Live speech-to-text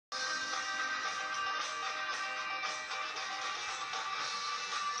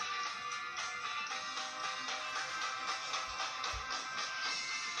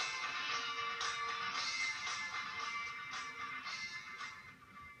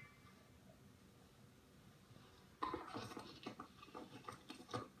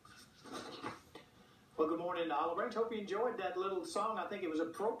Well, good morning to Olive Branch. Hope you enjoyed that little song. I think it was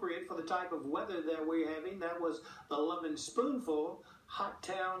appropriate for the type of weather that we're having. That was the Lovin' Spoonful, Hot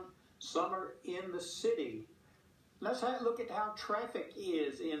Town, Summer in the City. Let's look at how traffic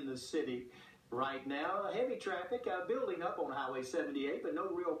is in the city right now. Heavy traffic building up on Highway 78, but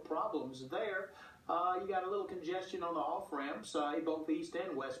no real problems there. You got a little congestion on the off-ramps, both east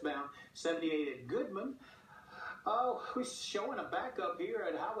and westbound 78 at Goodman. We're showing a backup here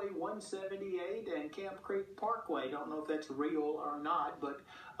at Highway 178 and Camp Creek Parkway. Don't know if that's real or not, but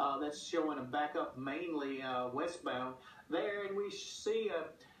that's showing a backup mainly westbound there. And we see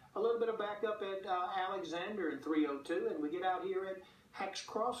a little bit of backup at Alexander in 302, and we get out here at Hacks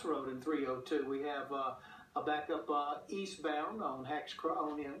Crossroad in 302. We have a backup eastbound on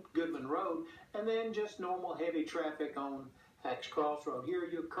Goodman Road, and then just normal heavy traffic on Hacks Crossroad. Here are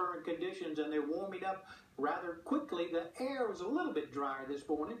your current conditions, and they're warming up rather quickly. The air was a little bit drier this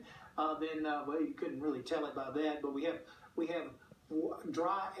morning. Well, you couldn't really tell it by that, but we have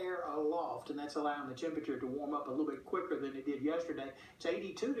dry air aloft, and that's allowing the temperature to warm up a little bit quicker than it did yesterday. It's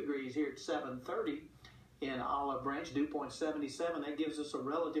 82 degrees here at 7:30 in Olive Branch, dew point 77. That gives us a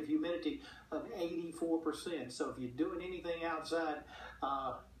relative humidity of 84%. So if you're doing anything outside,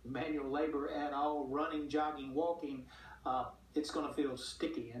 manual labor at all, running, jogging, walking, it's going to feel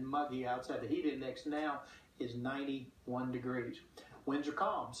sticky and muggy outside. The heat index now is 91 degrees. Winds are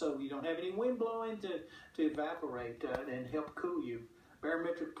calm, so you don't have any wind blowing to evaporate and help cool you.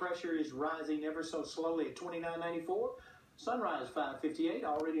 Barometric pressure is rising ever so slowly at 2994. Sunrise 5:58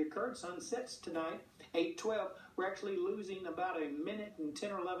 already occurred. Sun sets tonight 8:12. We're actually losing about a minute and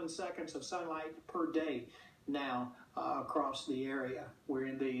 10 or 11 seconds of sunlight per day now across the area. We're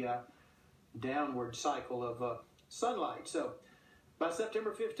in the downward cycle of sunlight. So by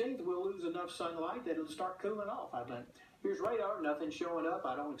September 15th, we'll lose enough sunlight that it'll start cooling off, I think. Here's radar, nothing showing up.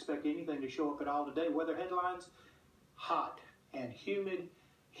 I don't expect anything to show up at all today. Weather headlines, hot and humid.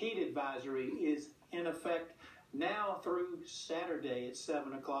 Heat advisory is in effect now through Saturday at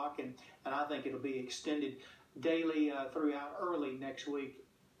 7 o'clock, and I think it'll be extended daily throughout early next week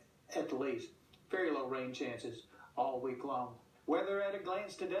at the least. Very low rain chances all week long. Weather at a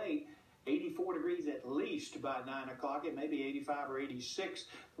glance today, 84 degrees at least by 9 o'clock. It may be 85 or 86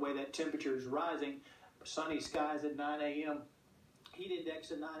 the way that temperature is rising. Sunny skies at 9 a.m. Heat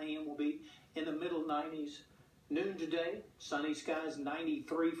index at 9 a.m. will be in the middle 90s. Noon today, sunny skies,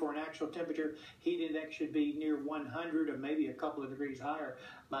 93 for an actual temperature. Heat index should be near 100 or maybe a couple of degrees higher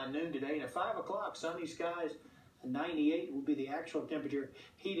by noon today. And at 5 o'clock, sunny skies, 98 will be the actual temperature.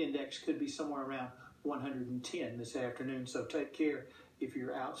 Heat index could be somewhere around 110 this afternoon. So take care if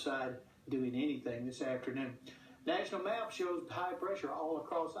you're outside doing anything this afternoon. National map shows high pressure all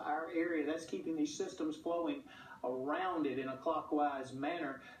across our area. That's keeping these systems flowing around it in a clockwise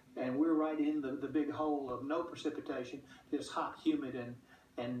manner. And we're right in the big hole of no precipitation, just hot, humid,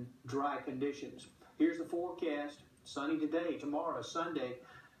 and dry conditions. Here's the forecast. Sunny today, tomorrow, Sunday,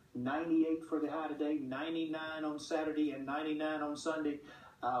 98 for the high today, 99 on Saturday, and 99 on Sunday.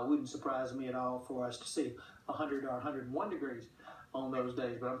 Wouldn't surprise me at all for us to see 100 or 101 degrees on those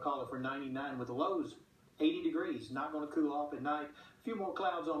days, but I'm calling for 99 with the lows 80 degrees. Not going to cool off at night. A few more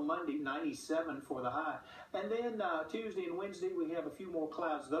clouds on Monday, 97 for the high. And then Tuesday and Wednesday, we have a few more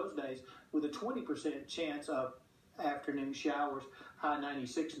clouds those days with a 20% chance of afternoon showers. High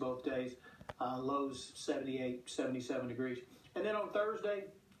 96 both days. Lows 78, 77 degrees. And then on Thursday,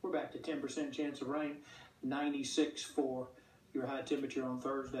 we're back to 10% chance of rain. 96 for your high temperature on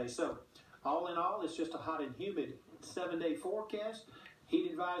Thursday. So all in all, it's just a hot and humid 7-day forecast.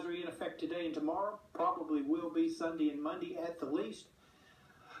 Heat advisory in effect today and tomorrow. Probably will be Sunday and Monday at the least.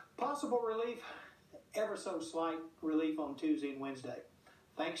 Possible relief, ever so slight relief on Tuesday and Wednesday.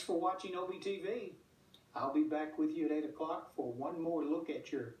 Thanks for watching OBTV. I'll be back with you at 8 o'clock for one more look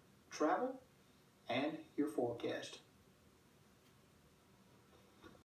at your travel and your forecast.